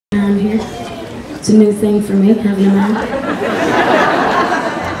man here. It's a new thing for me, having a man.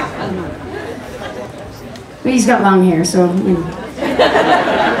 But he's got long hair, so you know,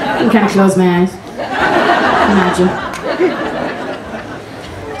 I can kind of close my eyes. Imagine.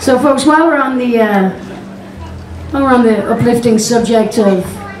 So, folks, while we're on the uplifting subject of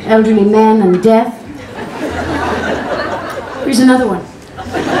elderly men and death, here's another one.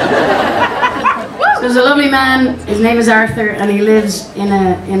 So there's a lovely man, his name is Arthur, and he lives in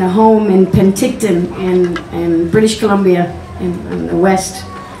a home in Penticton in British Columbia, on the west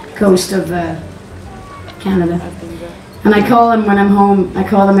coast of Canada. And I call him when I'm home, I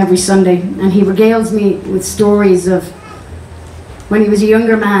call him every Sunday, and he regales me with stories of when he was a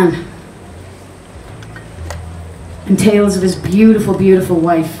younger man, and tales of his beautiful, beautiful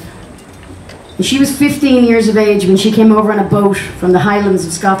wife. And she was 15 years of age when she came over on a boat from the Highlands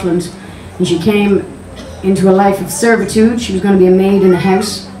of Scotland, and she came into a life of servitude. She was going to be a maid in a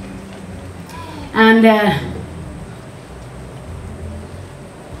house. And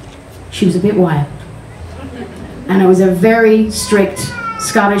she was a bit wild. And it was a very strict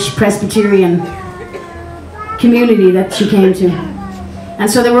Scottish Presbyterian community that she came to. And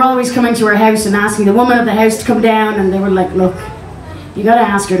so they were always coming to her house and asking the woman of the house to come down, and they were like, look, you gotta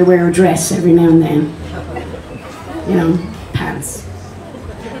ask her to wear a dress every now and then. You know, pants.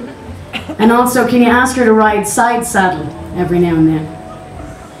 And also, can you ask her to ride side saddle every now and then?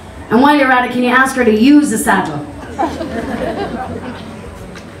 And while you're at it, can you ask her to use a saddle?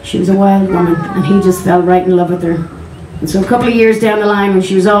 She was a wild woman, and he just fell right in love with her. And so a couple of years down the line, when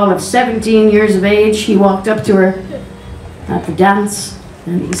she was all of 17 years of age, he walked up to her at the dance,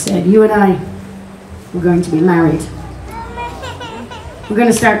 and he said, you and I, we're going to be married. We're going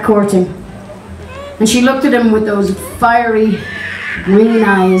to start courting. And she looked at him with those fiery green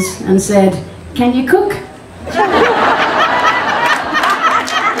eyes and said, can you cook?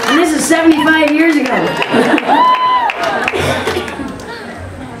 And this is 75 years ago.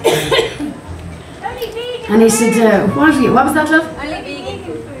 And he said, what was that, love? Only vegan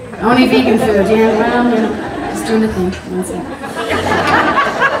food. Only vegan food, yeah, well, you know, just doing a thing.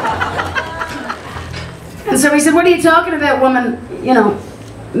 And so he said, what are you talking about, woman? You know,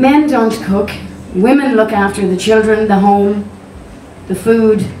 men don't cook. Women look after the children, the home, the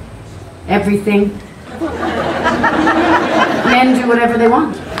food, everything. Men do whatever they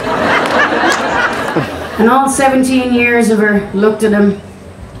want. And all 17 years of her looked at him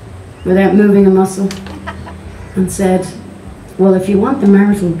without moving a muscle and said, well, if you want the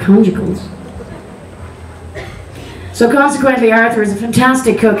marital conjugals. So consequently, Arthur is a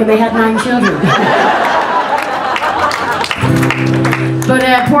fantastic cook, and they had 9 children. But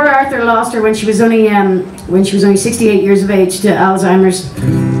poor Arthur lost her when she was only 68 years of age to Alzheimer's.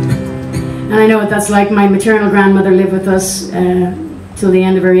 And I know what that's like. My maternal grandmother lived with us till the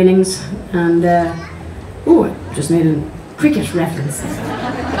end of her innings. And oh, I just made a cricket reference.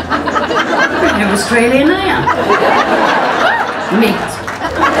 I'm Australian, I am. Mate.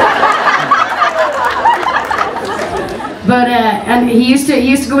 But and he used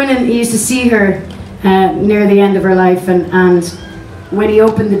to go in and he used to see her near the end of her life, and when he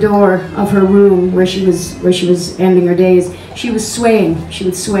opened the door of her room where she was ending her days, she was swaying. She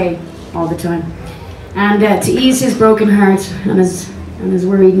would sway all the time. And to ease his broken heart and his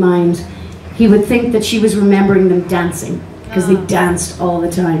worried mind, he would think that she was remembering them dancing, because they danced all the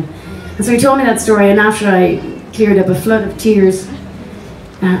time. And so he told me that story, and after I cleared up a flood of tears,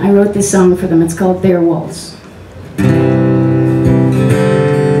 I wrote this song for them. It's called Their Waltz.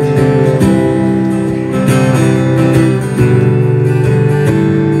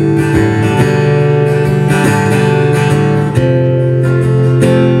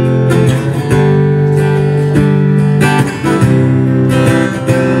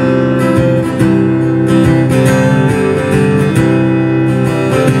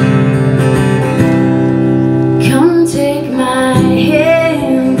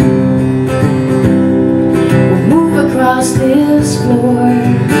 This floor,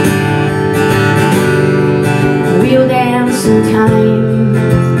 we'll dance in time,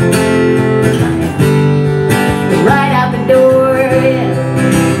 right out the door, yeah.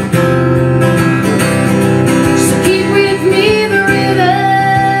 So keep with me the rhythm,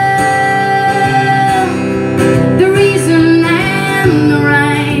 the reason and the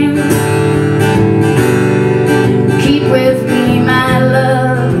rhyme. Keep with me, my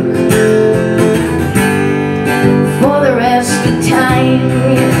love, for the rest of time.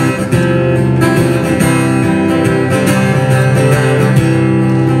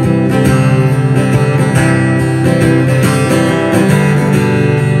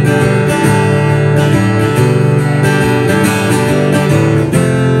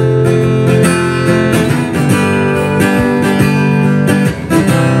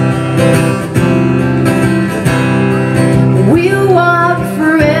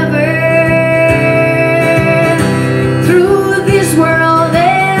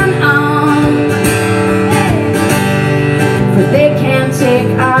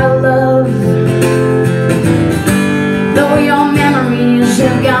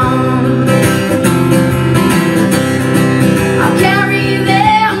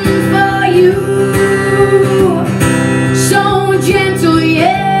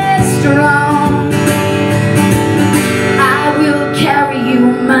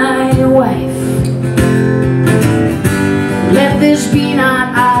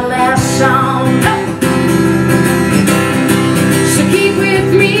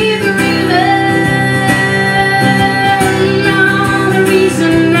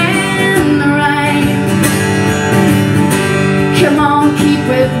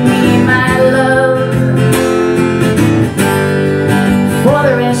 me, my love, for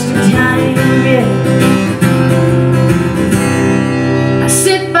the rest of time, yeah. I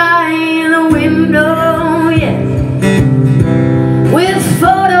sit by the window, yeah, with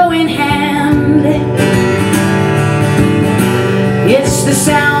photo in hand. It's the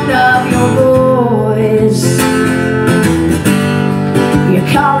sound of your voice, you're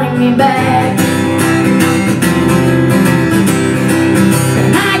calling me back.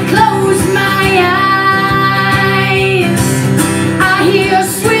 And I close my eyes, I hear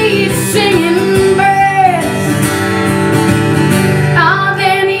sweet singing birds. Ah,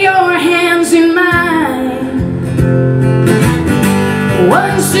 then your hands in mine,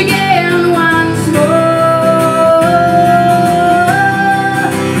 once again, once more.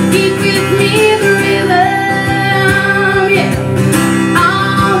 Keep with me the rhythm, yeah,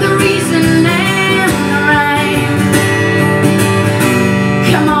 all the reason and the rhyme.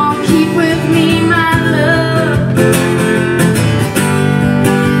 Come on, keep with me, my love,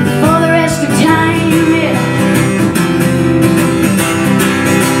 for the rest of time, yeah.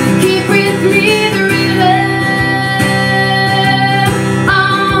 Keep with me the rhythm,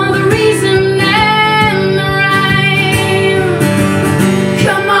 all the reason and the rhyme.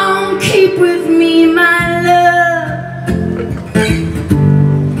 Come on, keep with me, my love,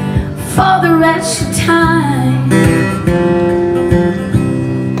 for the rest of time.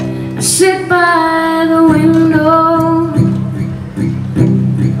 I sit by the window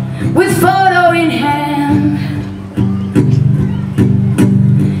with photo in hand.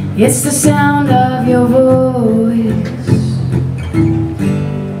 It's the sound of your voice,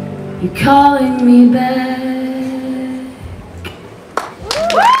 you're calling me back.